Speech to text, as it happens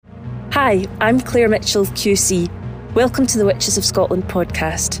Hi, I'm Claire Mitchell, QC. Welcome to the Witches of Scotland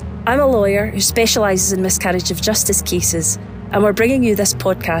podcast. I'm a lawyer who specialises in miscarriage of justice cases, and we're bringing you this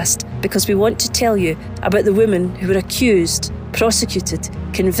podcast because we want to tell you about the women who were accused, prosecuted,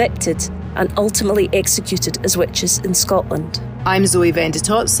 convicted, and ultimately executed as witches in Scotland. I'm Zoe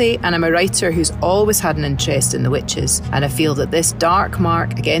Venditozzi, and I'm a writer who's always had an interest in the witches, and I feel that this dark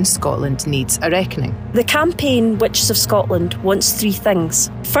mark against Scotland needs a reckoning. The campaign Witches of Scotland wants three things.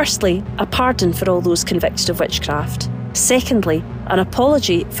 Firstly, a pardon for all those convicted of witchcraft. Secondly, an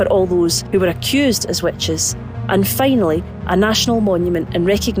apology for all those who were accused as witches. And finally, a national monument in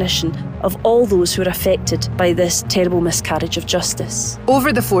recognition of all those who are affected by this terrible miscarriage of justice.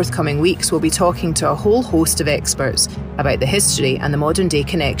 Over the forthcoming weeks, we'll be talking to a whole host of experts about the history and the modern day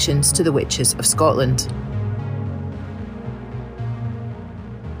connections to the Witches of Scotland.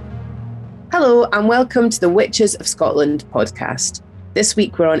 Hello and welcome to the Witches of Scotland podcast. This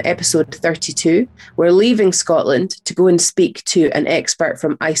week we're on episode 32. We're leaving Scotland to go and speak to an expert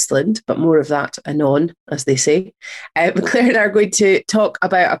from Iceland, but more of that anon, as they say. Claire and I are going to talk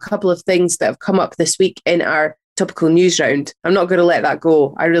about a couple of things that have come up this week in our topical news round. I'm not going to let that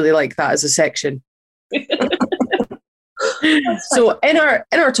go. I really like that as a section. So in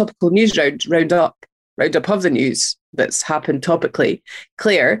our topical news roundup of the news that's happened topically,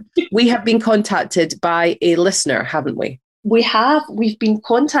 Claire, we have been contacted by a listener, haven't we? We have. We've been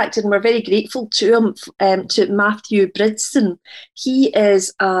contacted and we're very grateful to him, to Matthew Bridson. He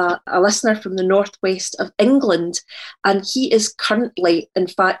is a listener from the northwest of England, and he is currently, in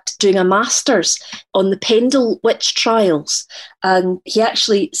fact, doing a master's on the Pendle witch trials. And he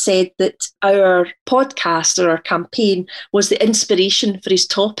actually said that our podcast or our campaign was the inspiration for his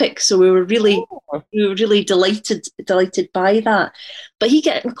topic. So we were really delighted by that. But he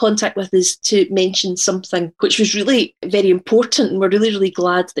got in contact with us to mention something which was really very important, and we're really, really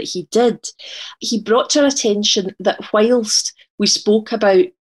glad that he did. He brought to our attention that whilst we spoke about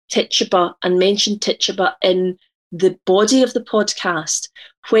Tituba and mentioned Tituba in the body of the podcast,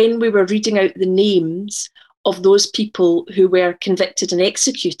 when we were reading out the names of those people who were convicted and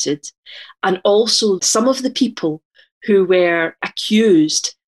executed, and also some of the people who were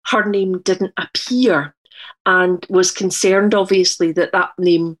accused, her name didn't appear, and was concerned, obviously, that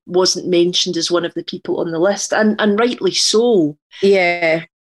name wasn't mentioned as one of the people on the list, and rightly so. Yeah.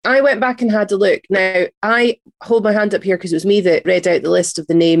 I went back and had a look. Now, I hold my hand up here because it was me that read out the list of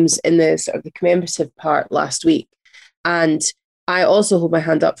the names in the sort of the commemorative part last week. And I also hold my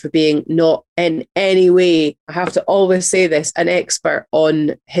hand up for being not in any way, I have to always say this, an expert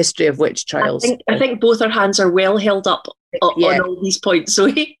on history of witch trials. I think both our hands are well held up on all these points,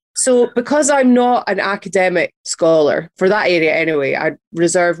 Zoe. So because I'm not an academic scholar for that area anyway, I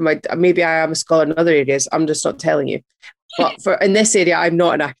reserve maybe I am a scholar in other areas, I'm just not telling you. But in this area, I'm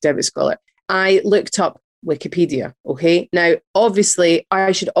not an academic scholar. I looked up Wikipedia, okay? Now, obviously,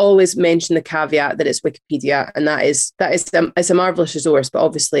 I should always mention the caveat that it's Wikipedia, and it's a marvellous resource, but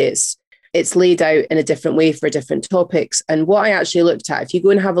obviously it's laid out in a different way for different topics. And what I actually looked at, if you go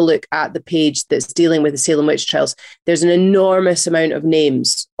and have a look at the page that's dealing with the Salem witch trials, there's an enormous amount of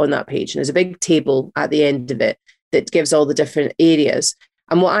names on that page. And there's a big table at the end of it that gives all the different areas.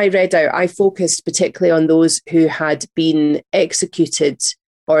 And what I read out, I focused particularly on those who had been executed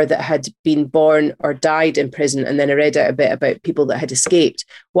or that had been born or died in prison. And then I read out a bit about people that had escaped.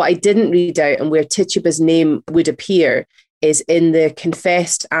 What I didn't read out, and where Tituba's name would appear, is in the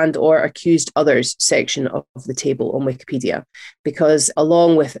confessed and or accused others section of the table on Wikipedia, because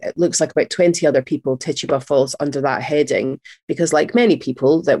along with, it looks like about 20 other people, Tituba falls under that heading, because like many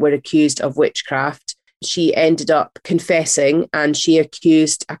people that were accused of witchcraft, she ended up confessing and she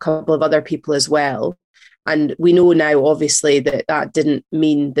accused a couple of other people as well. And we know now, obviously, that didn't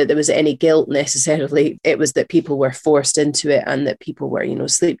mean that there was any guilt necessarily. It was that people were forced into it and that people were,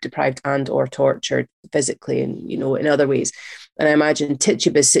 sleep deprived and or tortured physically and, in other ways. And I imagine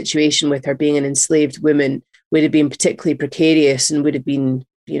Tituba's situation with her being an enslaved woman would have been particularly precarious and would have been,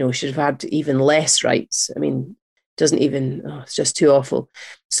 should have had even less rights. I mean, it's just too awful.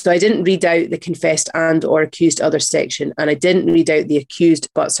 So I didn't read out the confessed and or accused other section, and I didn't read out the accused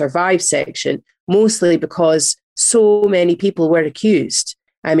but survived section, mostly because so many people were accused.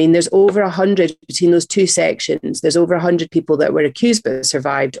 I mean, there's over 100 between those two sections. There's over 100 people that were accused but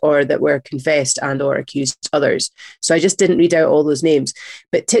survived, or that were confessed and or accused others. So I just didn't read out all those names.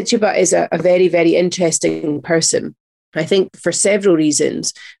 But Tituba is a very, very interesting person, I think, for several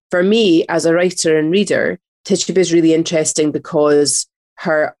reasons. For me, as a writer and reader, Tituba is really interesting because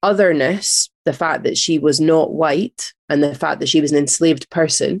her otherness, the fact that she was not white and the fact that she was an enslaved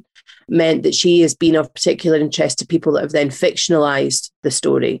person, meant that she has been of particular interest to people that have then fictionalized the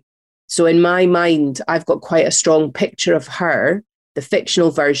story. So in my mind, I've got quite a strong picture of her, the fictional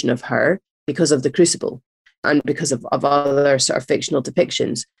version of her, because of The Crucible and because of other sort of fictional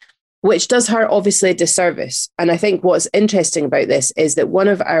depictions, which does her obviously a disservice. And I think what's interesting about this is that one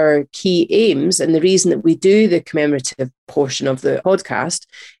of our key aims, and the reason that we do the commemorative portion of the podcast,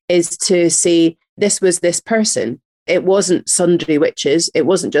 is to say this was this person. It wasn't sundry witches. It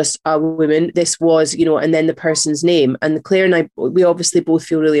wasn't just a woman. This was, and then the person's name. And Claire and I, we obviously both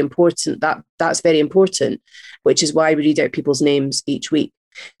feel really important. That's very important, which is why we read out people's names each week.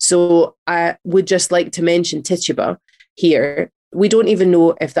 So I would just like to mention Tituba here. We don't even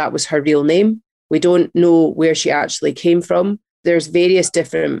know if that was her real name. We don't know where she actually came from. There's various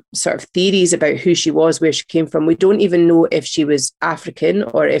different sort of theories about who she was, where she came from. We don't even know if she was African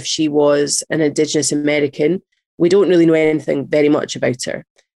or if she was an Indigenous American. We don't really know anything very much about her.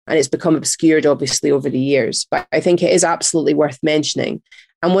 And it's become obscured, obviously, over the years. But I think it is absolutely worth mentioning.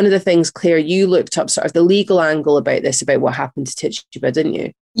 And one of the things, Claire, you looked up sort of the legal angle about this, about what happened to Tituba, didn't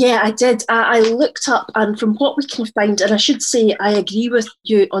you? Yeah, I did. I looked up, and from what we can find, and I should say I agree with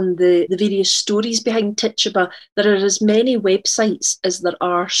you on the various stories behind Tituba. There are as many websites as there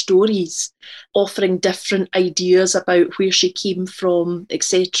are stories offering different ideas about where she came from,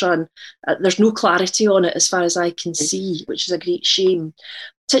 etc. And there's no clarity on it as far as I can see, which is a great shame.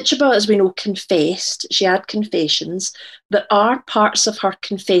 Tituba, as we know, confessed. She had confessions. There are parts of her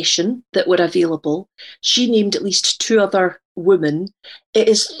confession that were available. She named at least 2 other women. It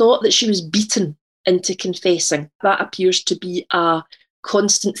is thought that she was beaten into confessing. That appears to be a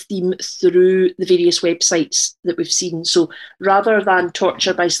constant theme through the various websites that we've seen. So rather than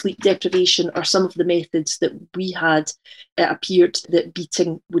torture by sleep deprivation or some of the methods that we had, it appeared that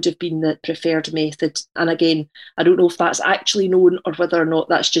beating would have been the preferred method. And again, I don't know if that's actually known or whether or not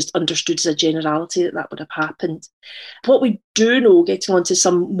that's just understood as a generality that would have happened. What we do know, getting onto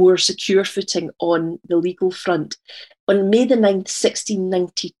some more secure footing on the legal front, on May the 9th,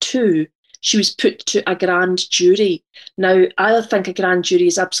 1692, she was put to a grand jury. Now, I think a grand jury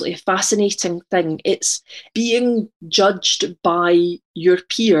is absolutely a fascinating thing. It's being judged by your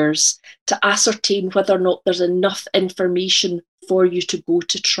peers to ascertain whether or not there's enough information for you to go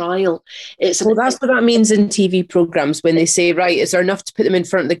to trial. That's what that means in TV programmes when they say, right, is there enough to put them in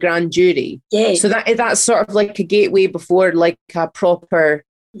front of the grand jury? Yeah. So that's sort of like a gateway before like a proper...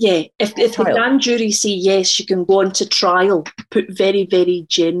 Yeah, if the grand jury say yes, you can go on to trial, put very, very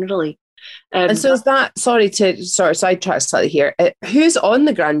generally. And so is that, sorry to sort of sidetrack slightly here, who's on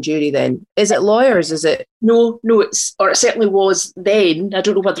the grand jury then? Is it lawyers? Is it? No, it certainly was then. I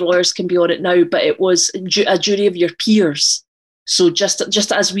don't know whether lawyers can be on it now, but it was a jury of your peers. So just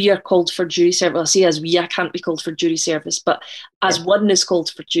as we are called for jury service, I'll say as we, I can't be called for jury service, but as one is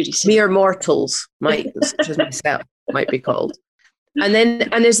called for jury service. Mere mortals, such as myself, might be called. And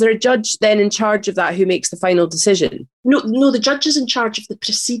is there a judge then in charge of that who makes the final decision? No, the judge is in charge of the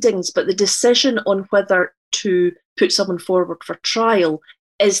proceedings, but the decision on whether to put someone forward for trial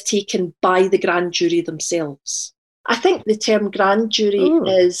is taken by the grand jury themselves. I think the term grand jury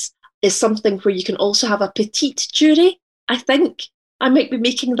is something where you can also have a petite jury, I think. I might be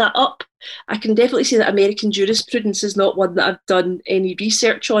making that up. I can definitely say that American jurisprudence is not one that I've done any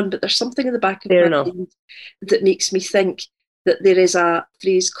research on, but there's something in the back of my mind that makes me think that there is a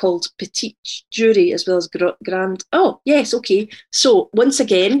phrase called petite jury as well as grand. Oh, yes, okay. So once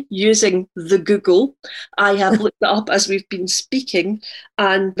again, using the Google, I have looked it up as we've been speaking,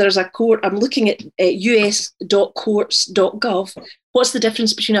 and there's a court. I'm looking at us.courts.gov. What's the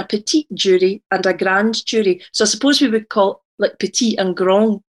difference between a petite jury and a grand jury? So I suppose we would call like petit and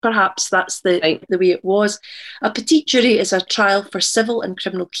grand. Perhaps that's the way it was. A petite jury is a trial for civil and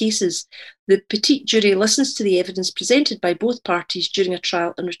criminal cases. The petite jury listens to the evidence presented by both parties during a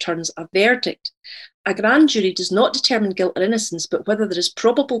trial and returns a verdict. A grand jury does not determine guilt or innocence, but whether there is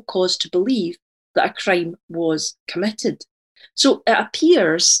probable cause to believe that a crime was committed. So it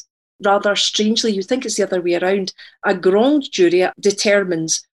appears, rather strangely, you think it's the other way around, a grand jury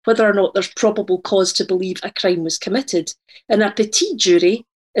determines whether or not there's probable cause to believe a crime was committed, and a petite jury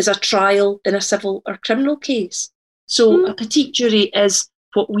is a trial in a civil or criminal case. So a petite jury is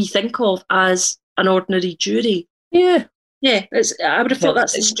what we think of as an ordinary jury. Yeah. Yeah, I would have thought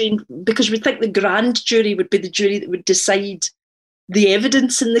that's strange, because we think the grand jury would be the jury that would decide the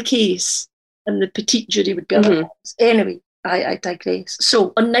evidence in the case, and the petite jury would be other ones. Anyway, I digress.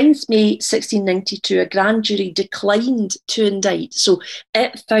 So on 9th May 1692, a grand jury declined to indict. So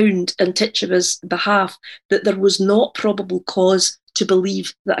it found in Tituba's behalf that there was not probable cause to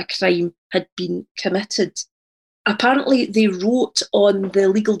believe that a crime had been committed. Apparently, they wrote on the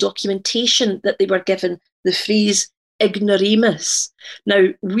legal documentation that they were given the phrase ignoramus. Now,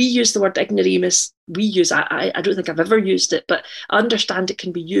 we use the word ignoramus. I don't think I've ever used it, but I understand it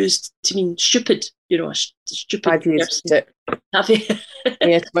can be used to mean stupid, a stupid I've used it. Have you?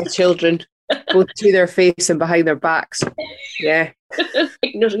 Yeah, to my children, both to their face and behind their backs. Yeah.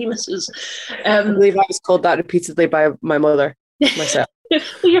 Ignoramuses. I believe I was called that repeatedly by my mother, myself.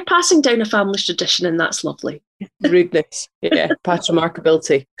 Well, you're passing down a family tradition, and that's lovely. Rudeness, yeah,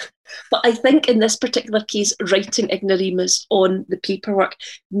 patriarchability. But I think in this particular case, writing ignoramus on the paperwork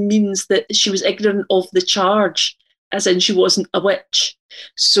means that she was ignorant of the charge, as in she wasn't a witch.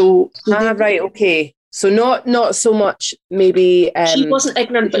 Right, okay. So not so much maybe she wasn't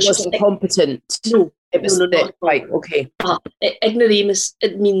ignorant, but she wasn't competent. No, it was no, right. Okay. Ignoramus,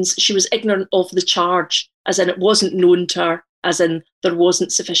 it means she was ignorant of the charge, as in it wasn't known to her, as in there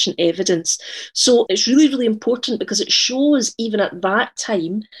wasn't sufficient evidence. So it's really, really important because it shows, even at that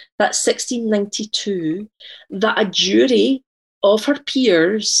time, that 1692, that a jury of her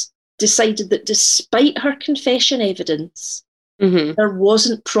peers decided that despite her confession evidence, there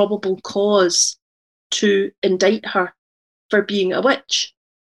wasn't probable cause to indict her for being a witch.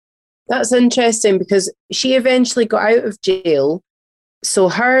 That's interesting because she eventually got out of jail. So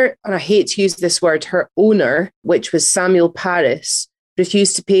her, and I hate to use this word, her owner, which was Samuel Parris,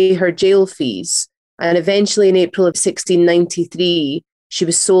 refused to pay her jail fees. And eventually in April of 1693, she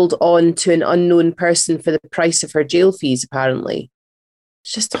was sold on to an unknown person for the price of her jail fees, apparently.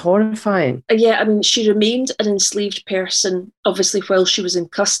 It's just horrifying. Yeah, I mean, she remained an enslaved person, obviously, while she was in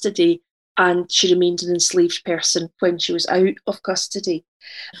custody, and she remained an enslaved person when she was out of custody.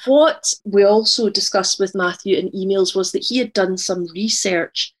 What we also discussed with Matthew in emails was that he had done some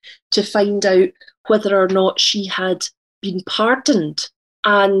research to find out whether or not she had been pardoned.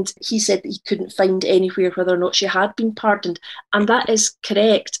 And he said that he couldn't find anywhere whether or not she had been pardoned. And that is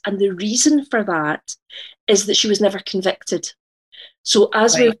correct. And the reason for that is that she was never convicted. So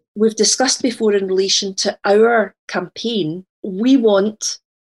as we've discussed before in relation to our campaign, we want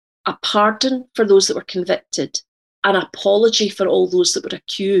a pardon for those that were convicted, an apology for all those that were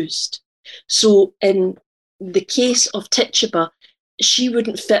accused. So in the case of Tituba, she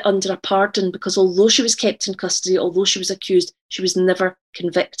wouldn't fit under a pardon because although she was kept in custody, although she was accused, she was never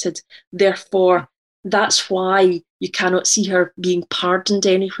convicted. Therefore, that's why you cannot see her being pardoned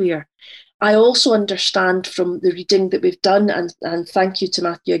anywhere. I also understand from the reading that we've done, and thank you to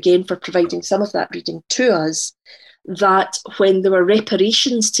Matthew again for providing some of that reading to us, that when there were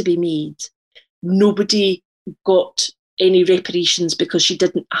reparations to be made, nobody got any reparations because she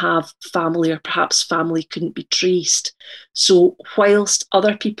didn't have family, or perhaps family couldn't be traced. So whilst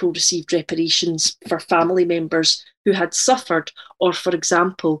other people received reparations for family members who had suffered, or for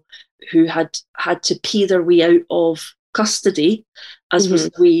example, who had to pay their way out of custody, as was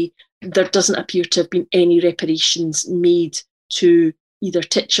the way, there doesn't appear to have been any reparations made to either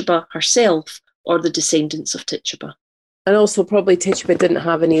Tituba herself or the descendants of Tituba. And also probably Tituba didn't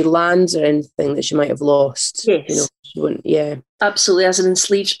have any lands or anything that she might have lost. Yes. She wouldn't, yeah. Absolutely. As an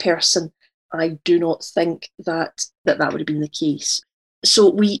enslaved person, I do not think that would have been the case. So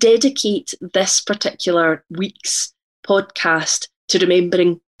we dedicate this particular week's podcast to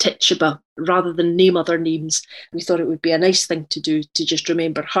remembering Tituba rather than name other names. We thought it would be a nice thing to do to just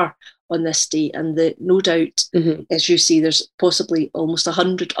remember her on this day. And no doubt, as you see, there's possibly almost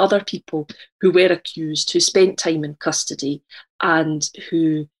 100 other people who were accused, who spent time in custody and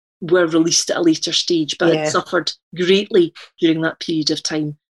who were released at a later stage, but had suffered greatly during that period of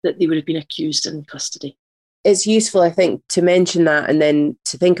time that they would have been accused in custody. It's useful, I think, to mention that and then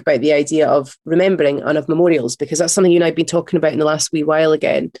to think about the idea of remembering and of memorials, because that's something you and I have been talking about in the last wee while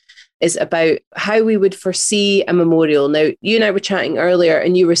again, is about how we would foresee a memorial. Now, you and I were chatting earlier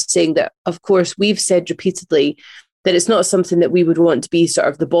and you were saying that, of course, we've said repeatedly that it's not something that we would want to be sort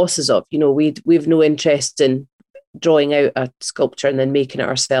of the bosses of. You know, we've no interest in drawing out a sculpture and then making it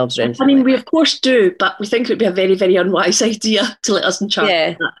ourselves or anything. I mean, we of course do, but we think it would be a very, very unwise idea to let us in charge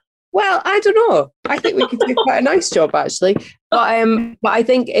of that. Well, I don't know. I think we could do quite a nice job, actually. But I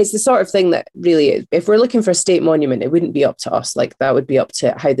think it's the sort of thing that really, if we're looking for a state monument, it wouldn't be up to us. Like, that would be up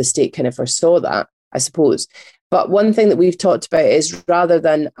to how the state kind of foresaw that, I suppose. But one thing that we've talked about is, rather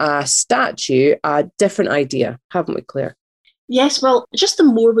than a statue, a different idea, haven't we, Claire? Yes, well, just the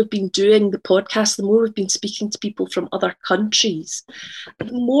more we've been doing the podcast, the more we've been speaking to people from other countries,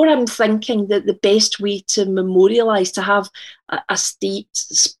 the more I'm thinking that the best way to memorialise, to have a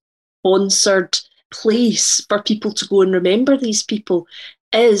state-sponsored place for people to go and remember these people,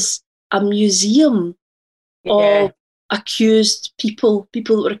 is a museum of accused people that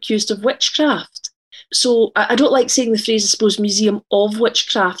were accused of witchcraft. So I don't like saying the phrase, I suppose, Museum of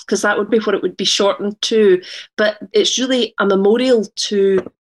Witchcraft, because that would be what it would be shortened to. But it's really a memorial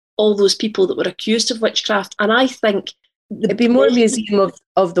to all those people that were accused of witchcraft. And I think it'd be more a museum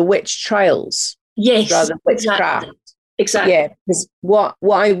of the witch trials, yes, rather than witchcraft. Exactly. Yeah, because what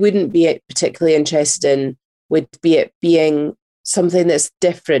I wouldn't be particularly interested in would be it being something that's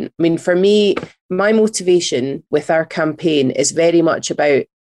different. I mean, for me, my motivation with our campaign is very much about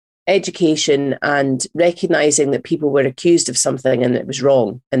education and recognizing that people were accused of something and it was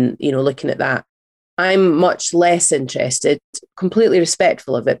wrong, and looking at that. I'm much less interested, completely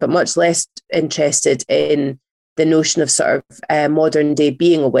respectful of it, but much less interested in the notion of sort of modern day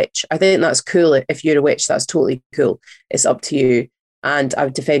being a witch. I think that's cool. If you're a witch, that's totally cool. It's up to you. And I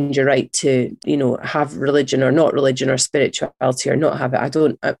would defend your right to, have religion or not religion, or spirituality or not have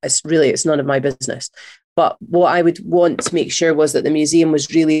it. It's none of my business. But what I would want to make sure was that the museum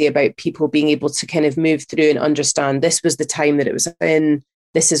was really about people being able to kind of move through and understand this was the time that it was in,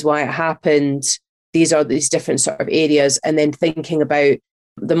 this is why it happened, these are these different sort of areas, and then thinking about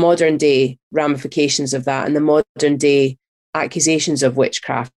the modern day ramifications of that and the modern day accusations of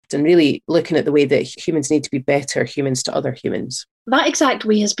witchcraft, and really looking at the way that humans need to be better humans to other humans. That exact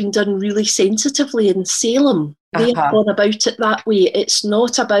way has been done really sensitively in Salem. They've gone about it that way. It's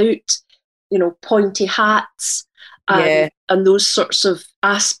not about, pointy hats and those sorts of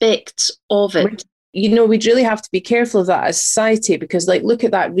aspects of it. We'd really have to be careful of that as society, because look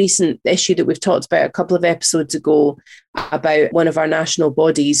at that recent issue that we've talked about a couple of episodes ago about one of our national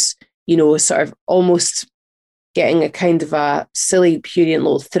bodies, sort of almost getting a kind of a silly, purient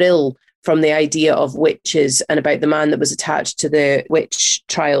little thrill from the idea of witches and about the man that was attached to the witch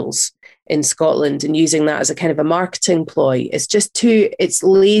trials in Scotland, and using that as a kind of a marketing ploy. It's just it's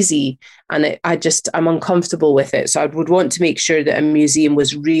lazy, and I'm uncomfortable with it. So I would want to make sure that a museum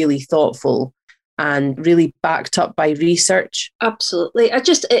was really thoughtful and really backed up by research. Absolutely.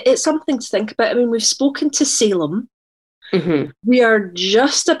 It's something to think about. I mean, we've spoken to Salem. Mm-hmm. We are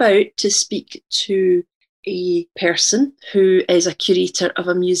just about to speak to a person who is a curator of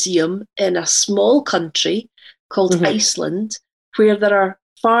a museum in a small country called Iceland, where there are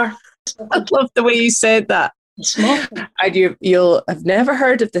far... I love the way you said that. Small. You'll have never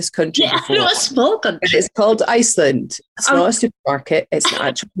heard of this country before. No, a small country. It's called Iceland. It's not a supermarket. It's an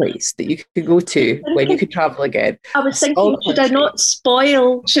actual place that you could go to when you could travel again. I was thinking, should I not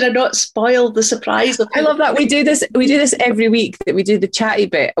spoil the surprise of... I love that. We do this every week, that we do the chatty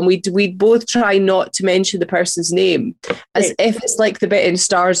bit, and we both try not to mention the person's name, as if it's like the bit in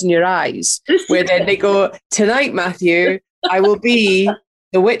Stars in Your Eyes, where then they go, tonight, Matthew, I will be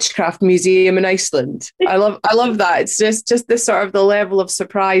the Witchcraft Museum in Iceland. I love that. It's just this sort of the level of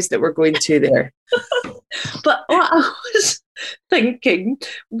surprise that we're going to there. But what I was thinking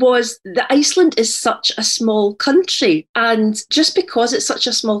was that Iceland is such a small country, and just because it's such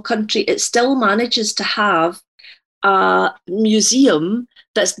a small country, it still manages to have a museum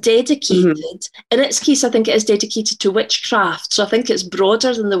that's dedicated. In its case, I think it is dedicated to witchcraft. So I think it's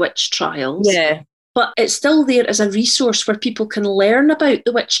broader than the witch trials. Yeah. But it's still there as a resource where people can learn about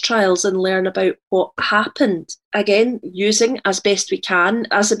the witch trials and learn about what happened. Again, using as best we can,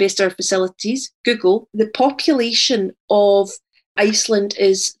 as the best of our facilities, Google. The population of Iceland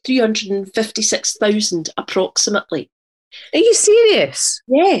is 356,000 approximately. Are you serious?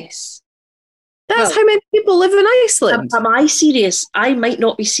 Yes. That's how many people live in Iceland. Am I serious? I might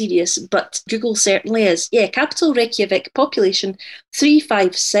not be serious, but Google certainly is. Yeah, capital Reykjavik, population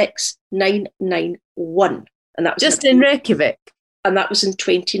 356,991. And that was just in Reykjavik. And that was in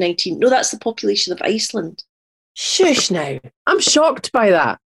 2019. No, that's the population of Iceland. Shush now. I'm shocked by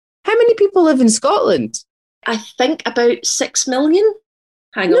that. How many people live in Scotland? I think about 6 million.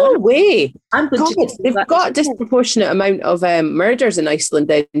 Hang on. No way. They've got a disproportionate amount of murders in Iceland,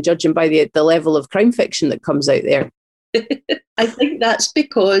 then, judging by the level of crime fiction that comes out there. I think that's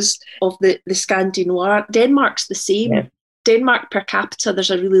because of the Scandinoir. Denmark's the same. Yeah. Denmark per capita,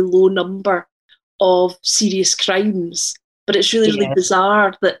 there's a really low number of serious crimes, but it's really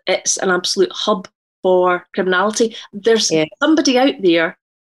bizarre that it's an absolute hub for criminality. There's somebody out there,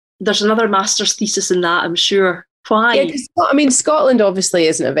 there's another master's thesis in that, I'm sure. Why? Yeah, because Scotland obviously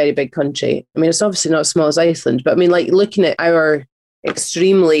isn't a very big country. I mean, it's obviously not as small as Iceland, but I mean, looking at our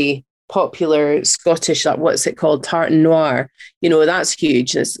extremely popular Scottish, what's it called, tartan noir, that's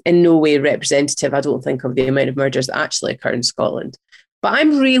huge. It's in no way representative, I don't think, of the amount of murders that actually occur in Scotland. But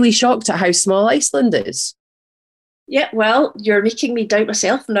I'm really shocked at how small Iceland is. Yeah, well, you're making me doubt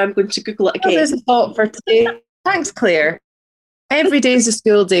myself, and now I'm going to Google it again. There's a thought for today. Thanks, Claire. Every day's a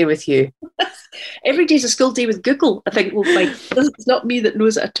school day with you. Every day's a school day with Google, I think we'll find. It's not me that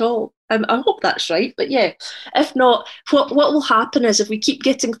knows it at all. I hope that's right. But yeah, if not, what will happen is if we keep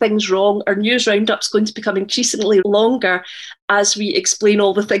getting things wrong, our news roundup's going to become increasingly longer as we explain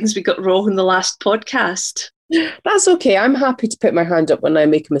all the things we got wrong in the last podcast. That's okay. I'm happy to put my hand up when I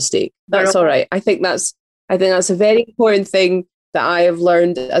make a mistake. That's all right. I think that's a very important thing that I have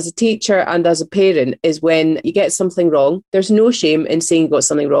learned as a teacher and as a parent is when you get something wrong, there's no shame in saying you got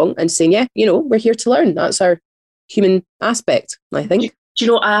something wrong and saying, yeah, we're here to learn. That's our human aspect, I think. Do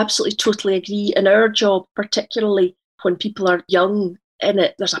you know, I absolutely totally agree. In our job, particularly when people are young in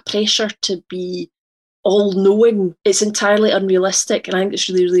it, there's a pressure to be all-knowing. It's entirely unrealistic. And I think it's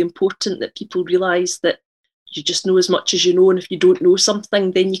really, really important that people realise that you just know as much as you know. And if you don't know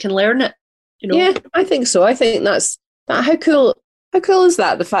something, then you can learn it. Yeah, I think so. I think that's how cool is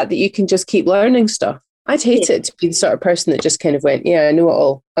that? The fact that you can just keep learning stuff. I'd hate it to be the sort of person that just kind of went, yeah, I know it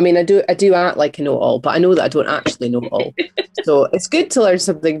all. I mean, I do act like I know it all, but I know that I don't actually know it all. So it's good to learn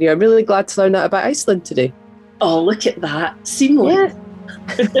something new. I'm really glad to learn that about Iceland today. Oh, look at that. Seamless.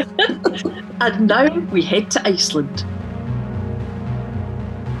 Yeah. And now we head to Iceland.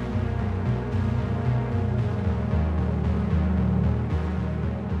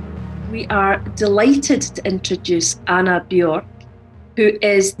 We are delighted to introduce Anna Björk, who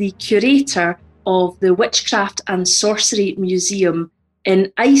is the curator of the Witchcraft and Sorcery Museum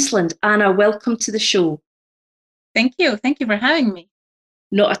in Iceland. Anna, welcome to the show. Thank you. Thank you for having me.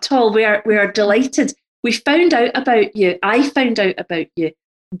 Not at all. We are delighted. We found out about you. I found out about you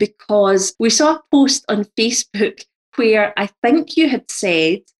because we saw a post on Facebook where I think you had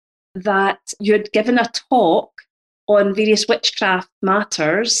said that you had given a talk on various witchcraft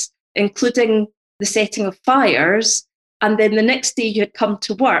matters, including the setting of fires, and then the next day you had come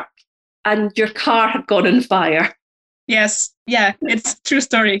to work and your car had gone on fire. Yes, yeah, it's a true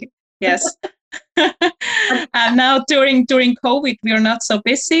story. Yes. And now during COVID, we are not so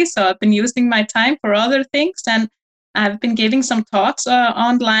busy, so I've been using my time for other things, and I've been giving some talks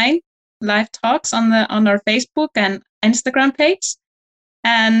online, live talks on our Facebook and Instagram page.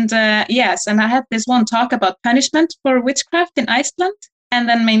 And yes, and I had this one talk about punishment for witchcraft in Iceland, and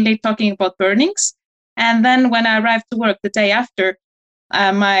then mainly talking about burnings. And then when I arrived to work the day after,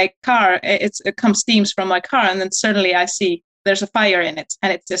 my car, it comes steams from my car, and then suddenly I see there's a fire in it,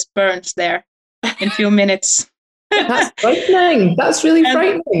 and it just burns there in a few minutes. That's frightening. That's really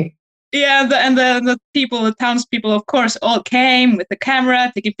frightening. Yeah, the people, the townspeople, of course, all came with the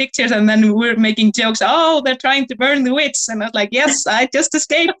camera, taking pictures, and then we were making jokes. Oh, they're trying to burn the witch, and I was like, yes, I just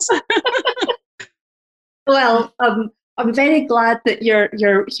escaped. Well, I'm very glad that you're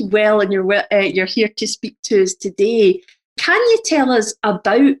well and you're here to speak to us today. Can you tell us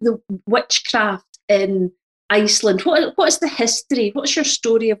about the witchcraft in Iceland? What is the history? What's your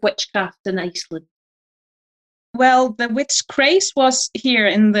story of witchcraft in Iceland? Well, the witch craze was here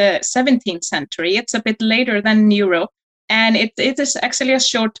in the 17th century. It's a bit later than in Europe, and it is actually a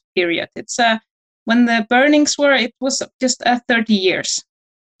short period. It's when the burnings were, it was just 30 years.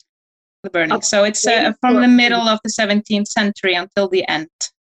 The burning. So it's from the middle of the 17th century until the end.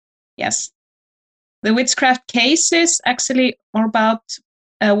 Yes. The witchcraft cases actually are about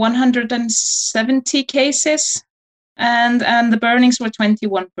 170 cases, and the burnings were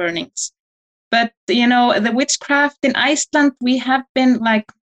 21 burnings. But, the witchcraft in Iceland, we have been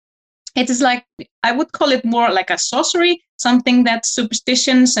it is I would call it more like a sorcery, something that's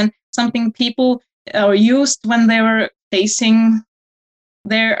superstitions and something people used when they were facing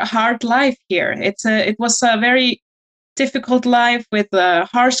their hard life here. It was a very difficult life with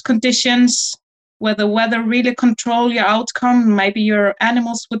harsh conditions, where the weather really controlled your outcome. Maybe your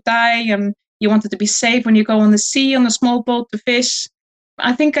animals would die and you wanted to be safe when you go on the sea on a small boat to fish.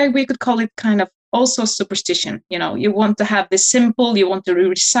 I think we could call it kind of also superstition. You want to have this simple, you want to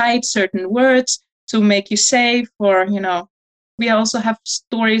recite certain words to make you safe, or, we also have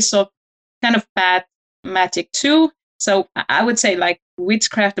stories of kind of bad magic too. So I would say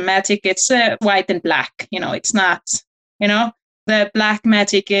witchcraft and magic, it's white and black. It's not, the black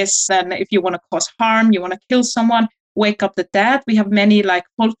magic is if you want to cause harm, you want to kill someone, wake up the dead. We have many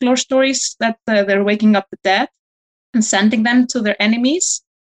folklore stories that they're waking up the dead and sending them to their enemies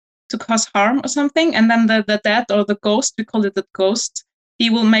to cause harm or something. And then the dead, or the ghost, we call it the ghost, he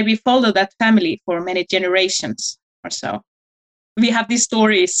will maybe follow that family for many generations or so. We have these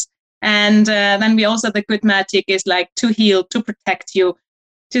stories. And then we also, the good magic is to heal, to protect you,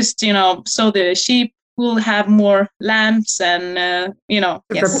 just, so the sheep will have more lambs and,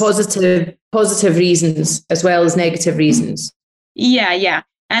 yes. For positive reasons as well as negative reasons. Yeah.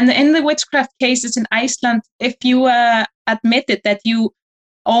 And in the witchcraft cases in Iceland, if you admitted that you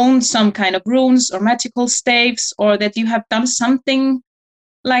own some kind of runes or magical staves, or that you have done something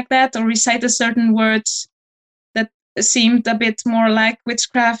like that, or recited certain words that seemed a bit more like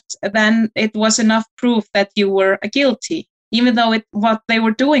witchcraft, then it was enough proof that you were guilty, even though what they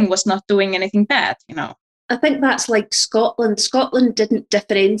were doing was not doing anything bad, you know. I think that's like Scotland. Scotland didn't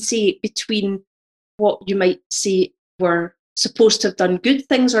differentiate between what you might say were supposed to have done good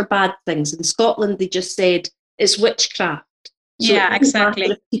things or bad things. In Scotland, they just said it's witchcraft. So yeah, exactly.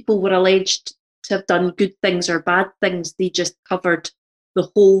 If people were alleged to have done good things or bad things, they just covered the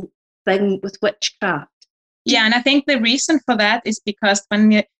whole thing with witchcraft. Yeah, and I think the reason for that is because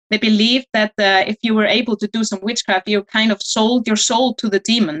when they believed that if you were able to do some witchcraft, you kind of sold your soul to the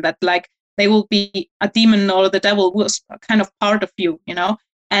demon, that like they will be a demon or the devil was kind of part of you, you know.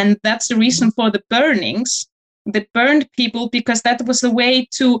 And that's the reason for the burnings. They burned people because that was the way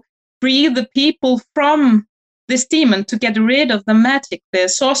to free the people from this demon, to get rid of the magic, the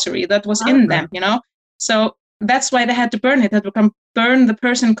sorcery that was in them, you know. So that's why they had to burn it. They had to burn the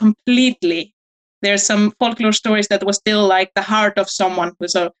person completely. There's some folklore stories that was still like the heart of someone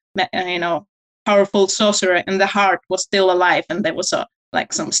who's a, you know, powerful sorcerer, and the heart was still alive, and there was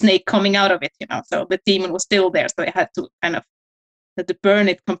like some snake coming out of it, you know. So the demon was still there, so they had to kind of to burn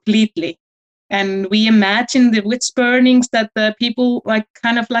it completely. And we imagine the witch burnings that the people, like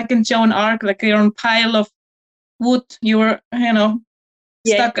kind of like in Joan Arc, like you're on a pile of wood, you were, you know,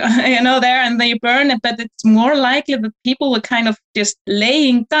 stuck, you know, there, and they burn it. But it's more likely that people were kind of just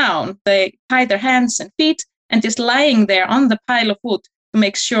laying down. They tied their hands and feet and just lying there on the pile of wood to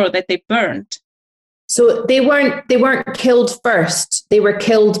make sure that they burned. So they weren't killed first. They were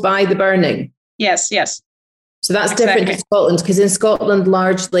killed by the burning. Yes. So that's different in Scotland, because in Scotland,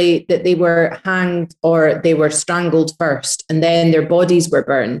 largely that they were hanged or they were strangled first, and then their bodies were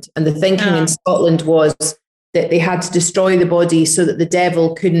burned. And the thinking in Scotland was that they had to destroy the body so that the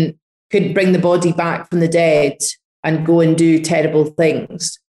devil couldn't bring the body back from the dead and go and do terrible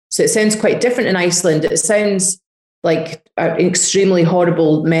things. So it sounds quite different in Iceland. It sounds like an extremely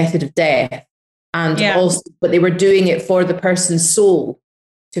horrible method of death. And also, but they were doing it for the person's soul,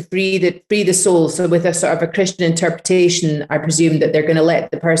 to free the soul. So with a sort of a Christian interpretation, I presume that they're going to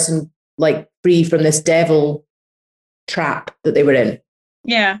let the person like free from this devil trap that they were in.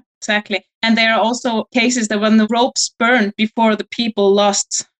 Yeah, exactly. And there are also cases that when the ropes burned before the people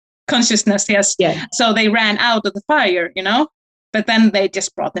lost consciousness, so they ran out of the fire, you know, but then they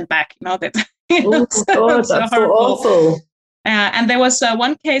just brought them back, you know. That that's so awful. And there was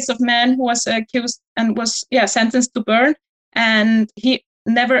one case of man who was accused and was sentenced to burn, and he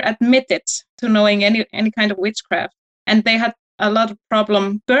never admitted to knowing any kind of witchcraft. And they had a lot of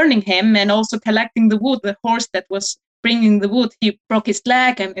problem burning him and also collecting the wood. The horse that was bringing the wood, he broke his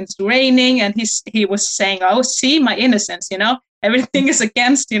leg, and it's raining, and he was saying, "Oh, see my innocence, you know, everything is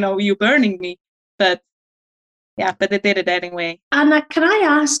against, you know, you burning me." But they did it anyway. Anna, can I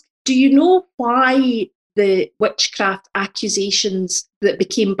ask, do you know why the witchcraft accusations that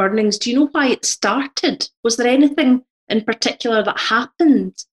became burnings, do you know why it started? Was there anything in particular that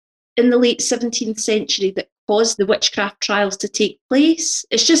happened in the late 17th century that caused the witchcraft trials to take place?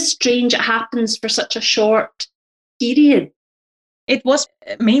 It's just strange it happens for such a short period. It was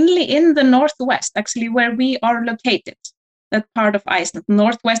mainly in the northwest, actually, where we are located, that part of Iceland.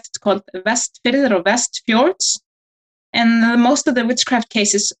 Northwest, it's called Vestfirðir or Westfjords. And most of the witchcraft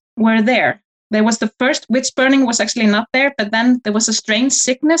cases were there. There was the first witch burning was actually not there, but then there was a strange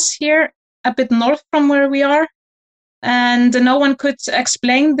sickness here a bit north from where we are. And no one could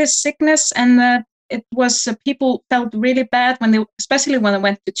explain this sickness. And it was people felt really bad especially when they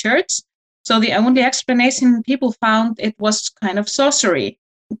went to church. So the only explanation people found, it was kind of sorcery.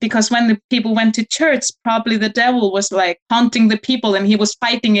 Because when the people went to church, probably the devil was like haunting the people and he was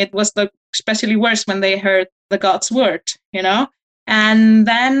fighting it. Was especially worse when they heard the God's word, you know. And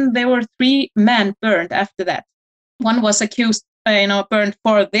then there were 3 men burned after that. One was accused, burned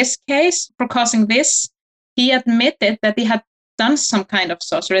for this case, for causing this. He admitted that he had done some kind of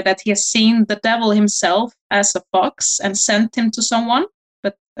sorcery, that he has seen the devil himself as a fox and sent him to someone,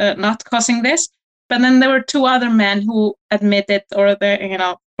 but not causing this. But then there were 2 other men who admitted, or they,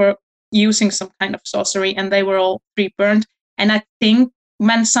 for using some kind of sorcery, and they were all 3 burned. And I think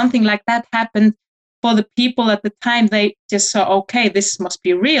when something like that happened, for the people at the time, they just saw, okay, this must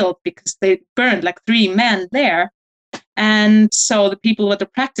be real, because they burned like 3 men there. And so the people that are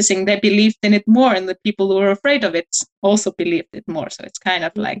practicing, they believed in it more, and the people who were afraid of it also believed it more. So it's kind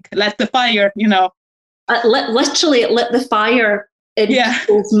of like, let the fire, Literally, it lit the fire in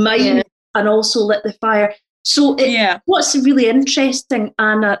people's mind, and also lit the fire. So what's really interesting,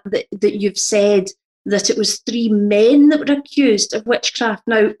 Anna, that you've said that it was 3 men that were accused of witchcraft.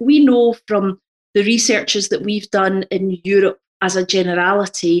 Now, we know from the researches that we've done in Europe as a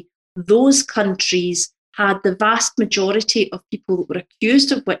generality, those countries had the vast majority of people that were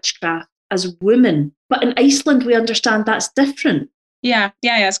accused of witchcraft as women. But in Iceland, we understand that's different. Yeah,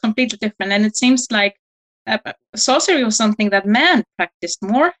 it's completely different. And it seems like sorcery was something that men practiced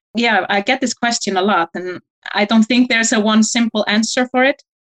more. Yeah, I get this question a lot, and I don't think there's a one simple answer for it.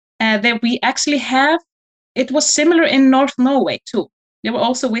 That we actually have, it was similar in North Norway too. There were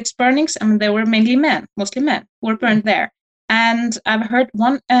also witch burnings, and there were mostly men who were burned there. And I've heard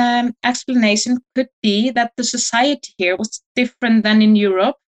one explanation could be that the society here was different than in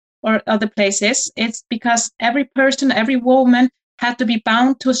Europe or other places. It's because every person, every woman had to be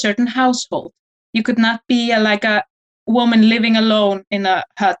bound to a certain household. You could not be like a woman living alone in a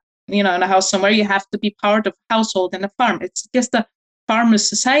hut, in a house somewhere. You have to be part of a household in a farm. It's just a farmers'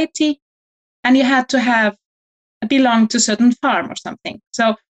 society, and you had to belong to a certain farm or something.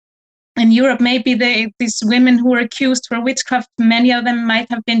 So in Europe, maybe these women who were accused for witchcraft, many of them might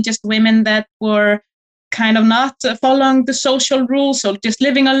have been just women that were kind of not following the social rules, or just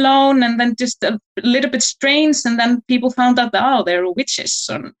living alone, and then just a little bit strange, and then people found out that, oh, they're witches,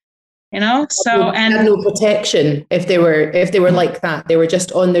 so and had no protection if they were like that. They were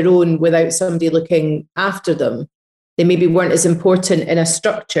just on their own without somebody looking after them. They maybe weren't as important in a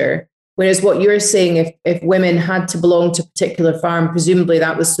structure. Whereas what you're saying, if women had to belong to a particular farm, presumably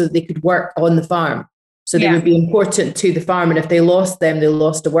that was so they could work on the farm. So they would be important to the farm. And if they lost them, they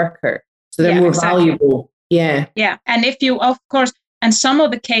lost a worker. So they're more valuable. Yeah. Yeah. And if you, of course, and some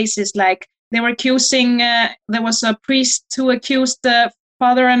of the cases, like they were accusing, there was a priest who accused the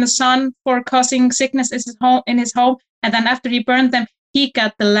father and the son for causing sickness in his home. And then after he burned them, he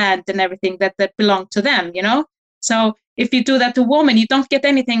got the land and everything that belonged to them, So if you do that to a woman, you don't get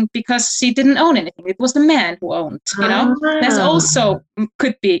anything because she didn't own anything. It was the man who owned, That's also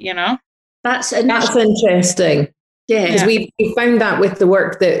could be, That's interesting. Yeah. Because we found that with the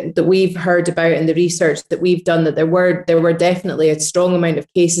work that we've heard about and the research that we've done, that there were definitely a strong amount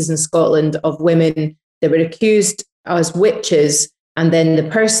of cases in Scotland of women that were accused as witches, and then the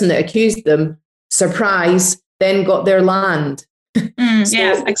person that accused them, surprise, then got their land.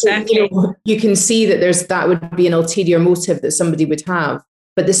 Yes, exactly. You can see that that would be an ulterior motive that somebody would have.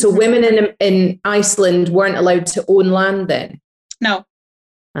 But so women in Iceland weren't allowed to own land then? No.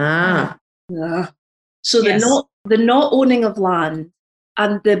 Ah. Yeah. So the not owning of land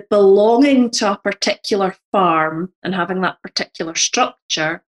and the belonging to a particular farm and having that particular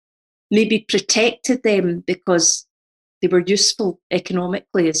structure maybe protected them because they were useful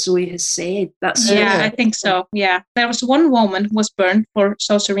economically, as Zoe has said. I think so. Yeah. There was one woman who was burned for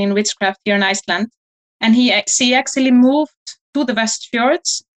sorcery and witchcraft here in Iceland. And she actually moved to the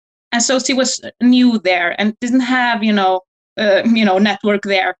Westfjords. And so she was new there and didn't have, network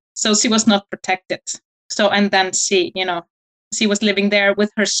there. So she was not protected. So, and then she was living there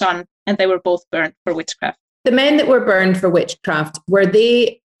with her son, and they were both burned for witchcraft. The men that were burned for witchcraft,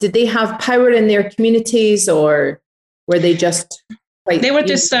 did they have power in their communities, or were they just they were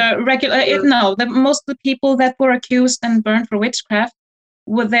just regular? Most of the people that were accused and burned for witchcraft,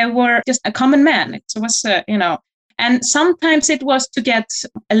 they were just a common man. It was, and sometimes it was to get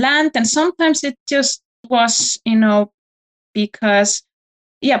a land, and sometimes it just was, because,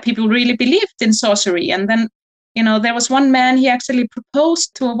 people really believed in sorcery. And then, there was one man, he actually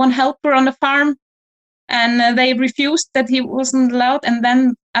proposed to one helper on the farm, and they refused, that he wasn't allowed. And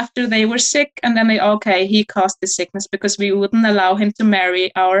then after they were sick, and then he caused the sickness because we wouldn't allow him to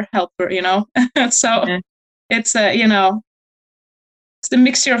marry our helper, So it's it's a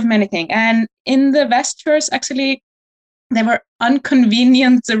mixture of many things. And in the Westfjords, actually, there were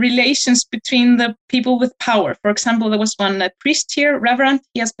inconvenient relations between the people with power. For example, there was one priest here, Reverend.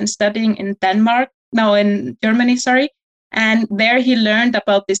 He has been studying in Germany, sorry. And there he learned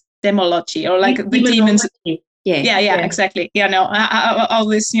about this demology, or like the demons. Yeah, exactly. All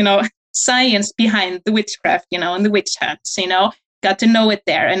this, science behind the witchcraft, and the witch hunts, got to know it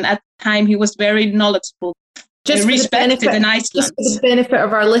there. And at the time, he was very knowledgeable. Just respected in Iceland. Just for the benefit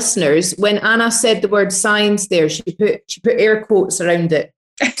of our listeners, when Anna said the word science there, she put air quotes around it.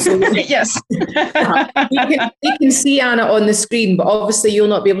 So yes. you can see Anna on the screen, but obviously you'll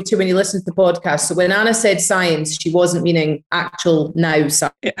not be able to when you listen to the podcast. So when Anna said science, she wasn't meaning actual now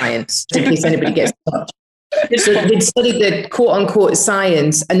science, in case anybody gets touched. So they'd studied the quote unquote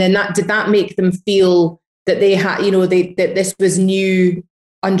science, and then did that make them feel that they had, that this was new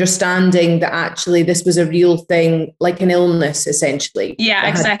understanding that actually this was a real thing, like an illness, essentially. Yeah,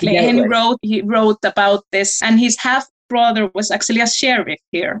 exactly. And he wrote about this, and his half brother was actually a sheriff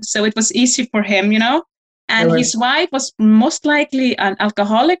here, so it was easy for him, And his wife was most likely an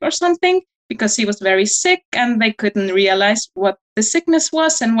alcoholic or something, because he was very sick, and they couldn't realize what the sickness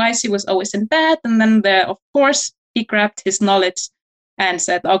was and why she was always in bed. And then, of course, he grabbed his knowledge and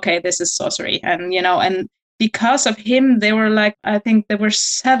said, "Okay, this is sorcery," and and because of him, there were I think there were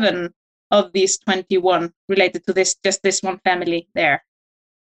 7 of these 21 related to this one family there.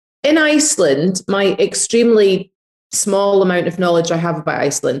 In Iceland, my extremely small amount of knowledge I have about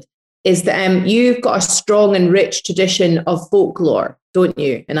Iceland is that you've got a strong and rich tradition of folklore, don't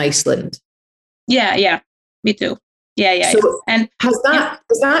you, in Iceland? Yeah, me too. Yeah. So and is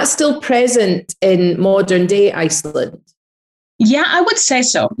that still present in modern day Iceland? Yeah, I would say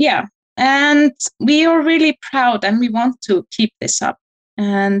so. Yeah. And we are really proud, and we want to keep this up.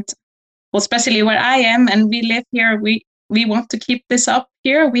 And especially where I am and we live here, we want to keep this up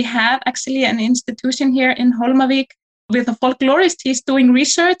here. We have actually an institution here in Holmavik with a folklorist. He's doing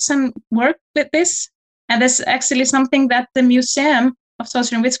research and work with this. And that's actually something that the Museum of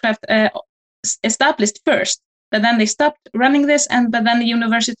Sorcery and Witchcraft established first. But then they stopped running this, but then the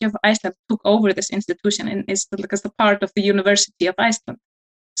University of Iceland took over this institution and is because the part of the University of Iceland.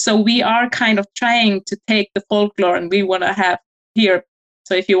 So we are kind of trying to take the folklore, and we want to have here.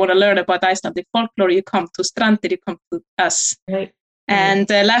 So if you want to learn about Icelandic folklore, you come to Strandir, you come to us. Right. And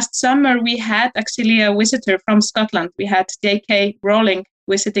last summer, we had actually a visitor from Scotland. We had J.K. Rowling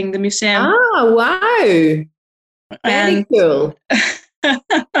visiting the museum. Oh, wow. Very cool.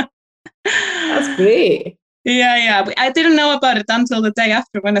 That's great. Yeah. I didn't know about it until the day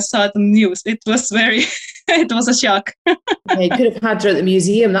after when I saw it on the news. It was it was a shock. You could have had her at the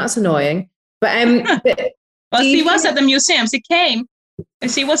museum. That's annoying. But well, she was at the museum. She came.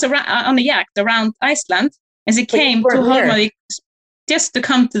 She was on a yacht around Iceland, and she came to Holmavik just to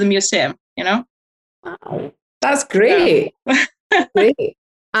come to the museum. Wow, that's great. Great.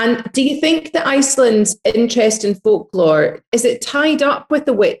 And do you think that Iceland's interest in folklore, is it tied up with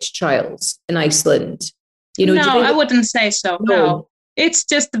the witch trials in Iceland? No, I wouldn't say so. No. It's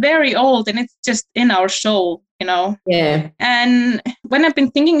just very old, and it's just in our soul, Yeah. And when I've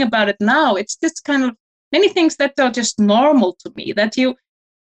been thinking about it now, it's just kind of many things that are just normal to me,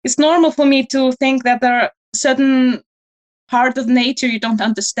 it's normal for me to think that there are certain part of nature you don't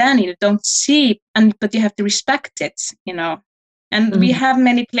understand, you don't see, but you have to respect it, And we have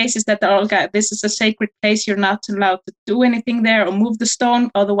many places that are, okay, this is a sacred place. You're not allowed to do anything there or move the stone.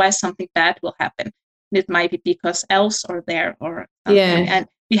 Otherwise, something bad will happen. It might be because elves are there or something. Yeah. And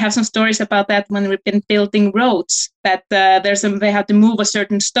we have some stories about that when we've been building roads, that they have to move a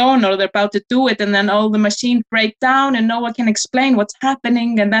certain stone or they're about to do it. And then all the machines break down and no one can explain what's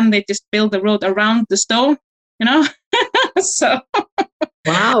happening. And then they just build the road around the stone, So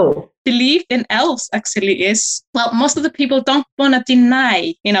wow. Belief in elves actually is, well, most of the people don't want to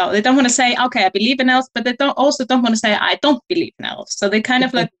deny, they don't want to say, okay, I believe in elves, but they don't want to say, I don't believe in elves. So they kind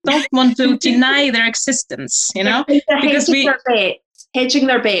of don't want to deny their existence, because hedging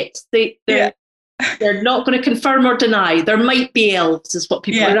their bets. They're not going to confirm or deny. There might be elves, is what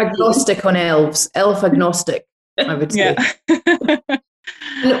people are agnostic on elves, elf agnostic, I would say. Yeah.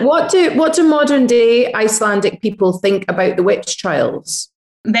 And what do modern day Icelandic people think about the witch trials?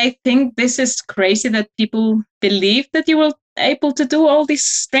 They think this is crazy that people believe that you will able to do all these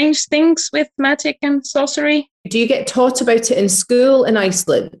strange things with magic and sorcery. Do you get taught about it in school in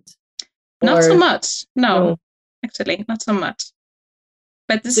Iceland? Not so much. No, actually, not so much.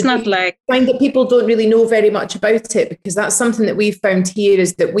 But it's not like... I find that people don't really know very much about it, because that's something that we've found here,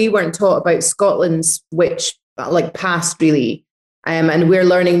 is that we weren't taught about Scotland's witch, past really. And we're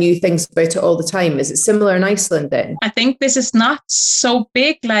learning new things about it all the time. Is it similar in Iceland then? I think this is not so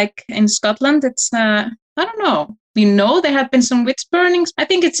big like in Scotland. It's, I don't know. We know there have been some witch burnings. I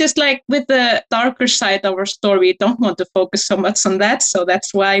think it's just like with the darker side of our story, we don't want to focus so much on that. So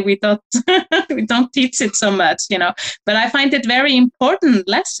that's why we don't teach it so much, But I find it very important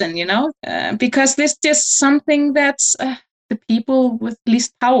lesson, because this is just something that's the people with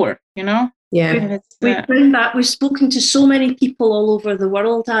least power, Yeah. We've found that. We've spoken to so many people all over the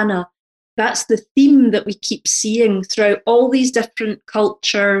world, Anna. That's the theme that we keep seeing throughout all these different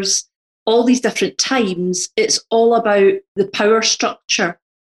cultures, all these different times. It's all about the power structure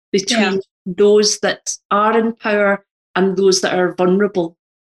between those that are in power and those that are vulnerable.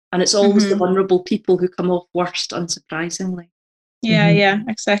 And it's always the vulnerable people who come off worst, unsurprisingly. Yeah,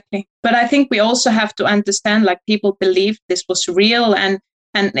 exactly. But I think we also have to understand, people believe this was real, and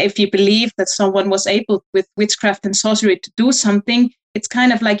if you believe that someone was able with witchcraft and sorcery to do something, it's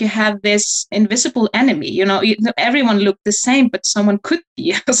kind of like you have this invisible enemy. Everyone looked the same, but someone could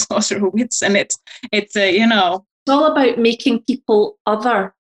be a sorcerer witch, and it's It's all about making people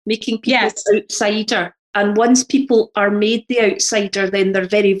other, making people outsider. And once people are made the outsider, then they're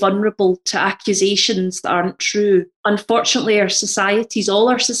very vulnerable to accusations that aren't true. Unfortunately, all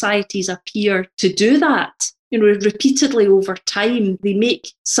our societies appear to do that. Repeatedly over time, they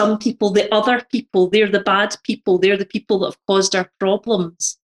make some people the other people. They're the bad people. They're the people that have caused our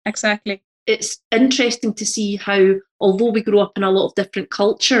problems. Exactly. It's interesting to see how, although we grow up in a lot of different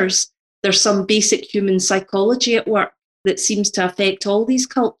cultures, there's some basic human psychology at work that seems to affect all these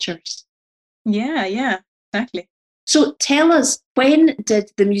cultures. Yeah, exactly. So tell us, when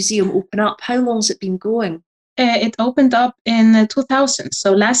did the museum open up? How long has it been going? It opened up in 2000.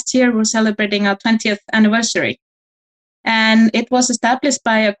 So last year we're celebrating our 20th anniversary. And it was established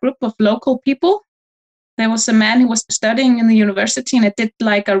by a group of local people. There was a man who was studying in the university, and it did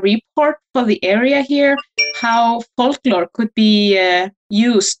like a report for the area here, how folklore could be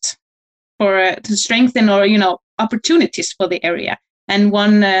used to strengthen or, opportunities for the area. And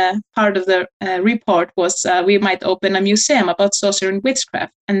one part of the report was we might open a museum about sorcery and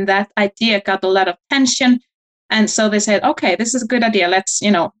witchcraft. And that idea got a lot of attention. And so they said, okay, this is a good idea. Let's,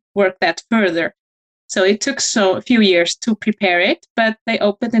 work that further. So it took a few years to prepare it, but they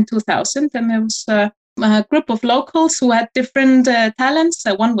opened in 2000, and there was a group of locals who had different talents.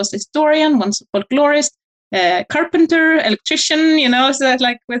 One was historian, one's a folklorist, carpenter, electrician, so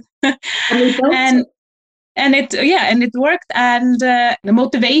like with, and it worked. And the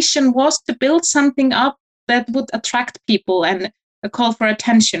motivation was to build something up that would attract people and a call for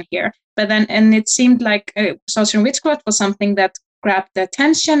attention here. But then, and it seemed like sorcery and witchcraft was something that grabbed the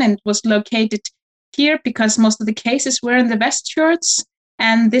attention, and was located here because most of the cases were in the Westfjords,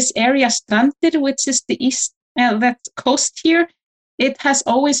 and this area Strandir, which is the east, that coast here, it has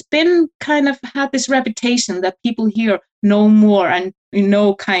always been kind of had this reputation that people here know more and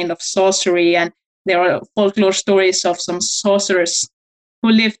know kind of sorcery, and there are folklore stories of some sorcerers who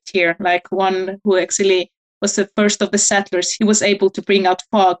lived here, like one who actually was the first of the settlers. He was able to bring out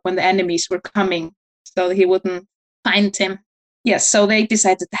fog when the enemies were coming, so he wouldn't find him. Yes, so they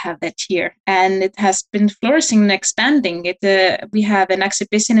decided to have that here, and it has been flourishing and expanding. We have an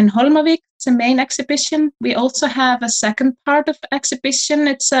exhibition in Holmavik. It's a main exhibition. We also have a second part of exhibition.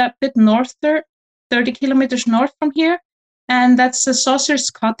 It's a bit north there, 30 kilometers north from here, and that's a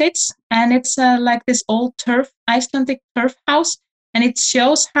sorcerer's cottage, and it's like this old Icelandic turf house, and it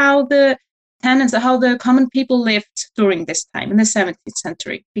shows how the tenants, how the common people lived during this time in the 17th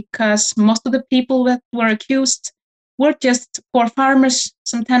century, because most of the people that were accused were just poor farmers,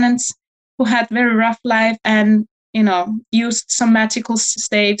 some tenants who had very rough life, and used some magical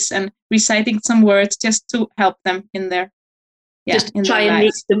staves and reciting some words just to help them in their just to try and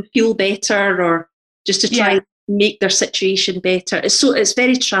make them feel better, or just to try and make their situation better. It's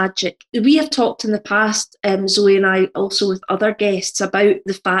very tragic. We have talked in the past, Zoe and I, also with other guests, about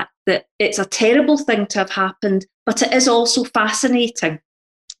the fact that it's a terrible thing to have happened, but it is also fascinating.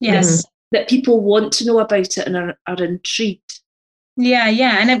 Yes. That people want to know about it and are intrigued. Yeah,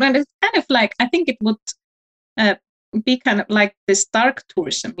 and it's kind of like, I think it would be kind of like this dark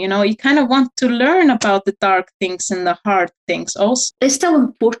tourism, you kind of want to learn about the dark things and the hard things also. It's still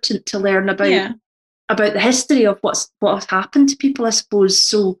important to learn about the history of what has happened to people, I suppose,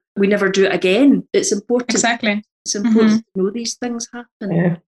 so we never do it again. It's important. Exactly. It's important to know these things happen.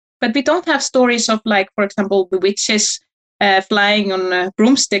 Yeah. But we don't have stories of, like, for example, the witches flying on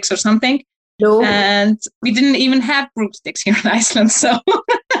broomsticks or something. No. And we didn't even have broomsticks here in Iceland, so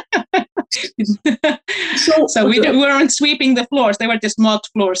so we weren't sweeping the floors. They were just mud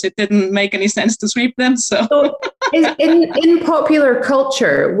floors. It didn't make any sense to sweep them. So in popular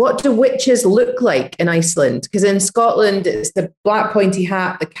culture, what do witches look like in Iceland? Because in Scotland, it's the black pointy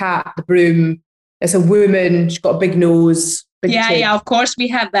hat, the cat, the broom. It's a woman. She's got a big nose. Yeah. Of course, we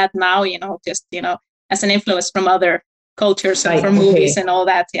have that now. Just as an influence from other cultures and from movies and all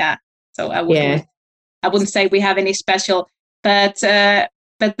that. Yeah. So I wouldn't say we have any special, but the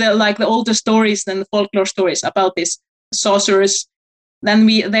older stories than the folklore stories about these sorcerers, then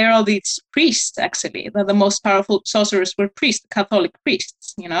there are these priests, actually. The most powerful sorcerers were priests, Catholic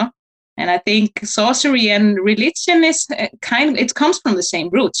priests, And I think sorcery and religion is it comes from the same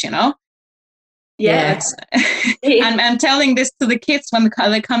roots, Yeah. I'm telling this to the kids when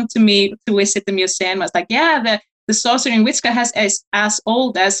they come to me to visit the museum. I was like, the sorcery and witchcraft is as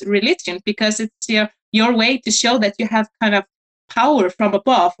old as religion, because it's your way to show that you have kind of power from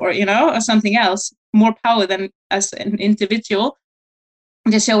above, or or something else, more power than as an individual,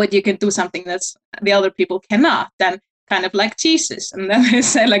 to show that you can do something that the other people cannot, and kind of like Jesus. And then they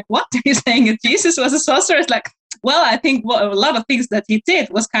say, like, what are you saying? If Jesus was a sorcerer? It's like, well, I think a lot of things that he did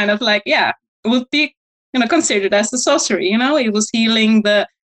was kind of like, it would be, considered as a sorcery. He was healing the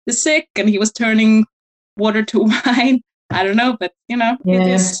sick, and he was turning water to wine. I don't know, but it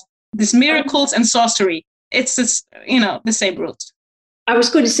is this miracles and sorcery. It's just, the same root. I was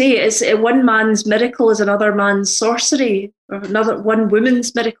going to say, it's one man's miracle is another man's sorcery, or one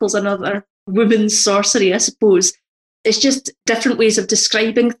woman's miracle is another woman's sorcery, I suppose. It's just different ways of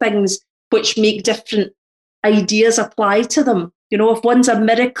describing things which make different ideas apply to them. If one's a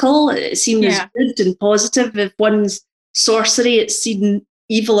miracle, it's seen as good and positive. If one's sorcery, it's seen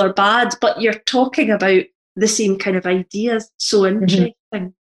evil or bad. But you're talking about the same kind of ideas. So interesting.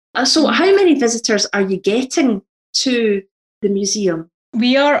 Mm-hmm. So how many visitors are you getting to the museum?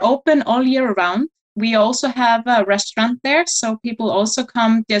 We are open all year round. We also have a restaurant there. So people also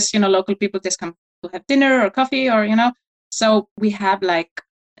come, just, local people just come to have dinner or coffee or, So we have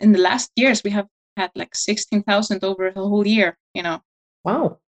in the last years, we have had 16,000 over the whole year,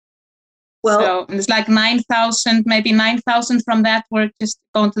 Wow. Well, so it's 9,000, maybe 9,000 from that were just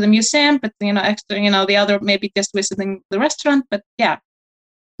going to the museum, but, extra, the other maybe just visiting the restaurant. But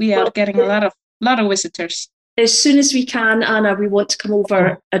we are getting a lot of visitors. As soon as we can, Anna, we want to come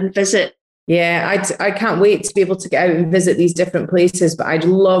over and visit. Yeah, I can't wait to be able to get out and visit these different places, but I'd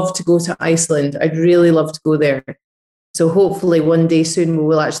love to go to Iceland. I'd really love to go there. So hopefully one day soon we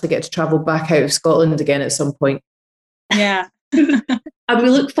will actually get to travel back out of Scotland again at some point. Yeah. And we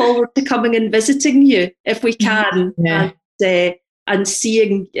look forward to coming and visiting you if we can, and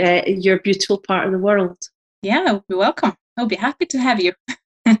seeing your beautiful part of the world. Yeah, you're welcome. I'll be happy to have you.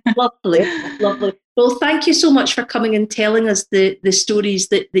 Lovely. Well, thank you so much for coming and telling us the stories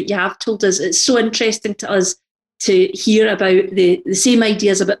that you have told us. It's so interesting to us to hear about the same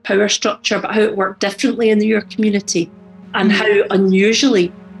ideas about power structure, but how it worked differently in your community, and how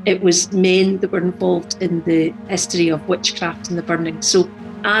unusually it was men that were involved in the history of witchcraft and the burning. So,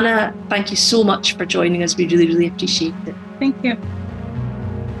 Anna, thank you so much for joining us. We really, really appreciate it. Thank you.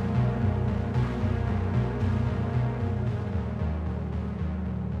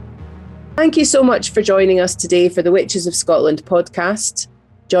 Thank you so much for joining us today for the Witches of Scotland podcast.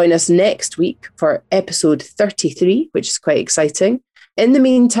 Join us next week for episode 33, which is quite exciting. In the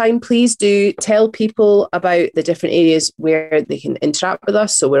meantime, please do tell people about the different areas where they can interact with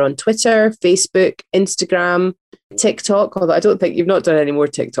us. So we're on Twitter, Facebook, Instagram, TikTok, although I don't think you've not done any more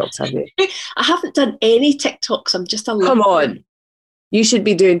TikToks, have you? I haven't done any TikToks. I'm just a Come on. You should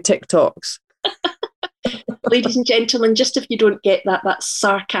be doing TikToks. Ladies and gentlemen, just if you don't get that's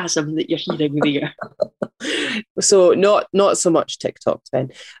sarcasm that you're hearing there. So not so much TikToks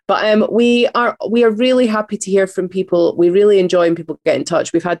then. But we are really happy to hear from people. We really enjoy when people get in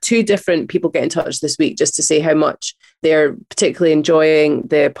touch. We've had 2 different people get in touch this week just to say how much they're particularly enjoying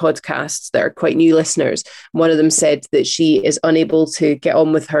the podcasts that are quite new listeners. One of them said that she is unable to get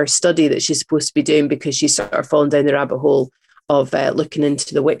on with her study that she's supposed to be doing because she's sort of fallen down the rabbit hole of looking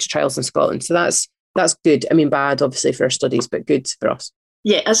into the witch trials in Scotland. So that's good. I mean, bad, obviously, for our studies, but good for us.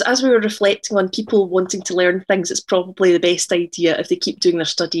 Yeah, as we were reflecting on people wanting to learn things, it's probably the best idea if they keep doing their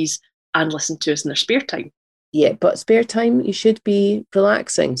studies and listen to us in their spare time. Yeah, but spare time, you should be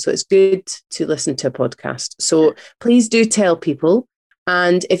relaxing. So it's good to listen to a podcast. So please do tell people.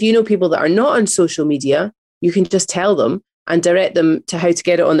 And if you know people that are not on social media, you can just tell them and direct them to how to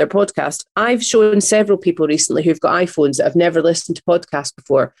get it on their podcast. I've shown several people recently who've got iPhones that have never listened to podcasts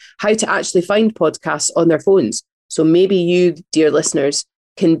before, how to actually find podcasts on their phones. So maybe you, dear listeners,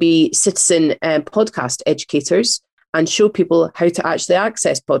 can be citizen podcast educators and show people how to actually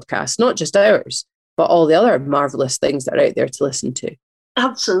access podcasts, not just ours, but all the other marvellous things that are out there to listen to.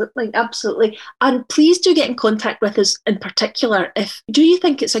 Absolutely. And please do get in contact with us in particular. Do you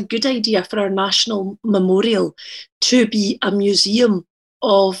think it's a good idea for our national memorial to be a museum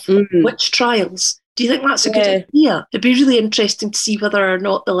of witch trials? Do you think that's a good idea? It'd be really interesting to see whether or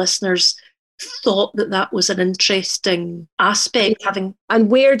not the listeners thought that was an interesting aspect. And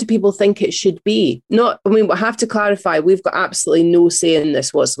where do people think it should be? We have to clarify, we've got absolutely no say in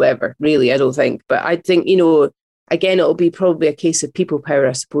this whatsoever, really, I don't think. But I think, again, it'll be probably a case of people power,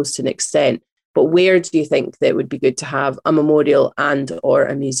 I suppose, to an extent. But where do you think that it would be good to have a memorial and or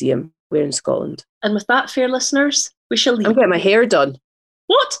a museum? Where in Scotland? And with that, fair listeners, we shall leave. I'm getting my hair done.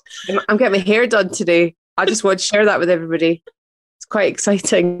 What? I'm getting my hair done today. I just want to share that with everybody. It's quite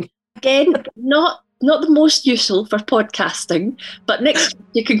exciting. Again, not the most useful for podcasting, but next week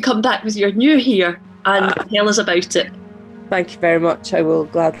you can come back with your new hair and tell us about it. Thank you very much. I will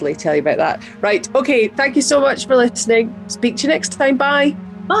gladly tell you about that. Right. Okay. Thank you so much for listening. Speak to you next time. Bye.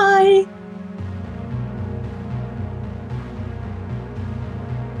 Bye.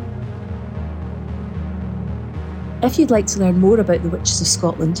 If you'd like to learn more about the Witches of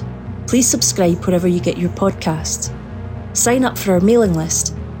Scotland, please subscribe wherever you get your podcasts. Sign up for our mailing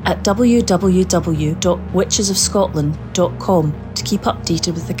list at www.witchesofscotland.com to keep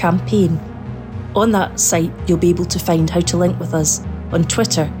updated with the campaign. On that site, you'll be able to find how to link with us on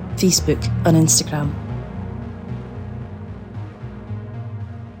Twitter, Facebook and Instagram.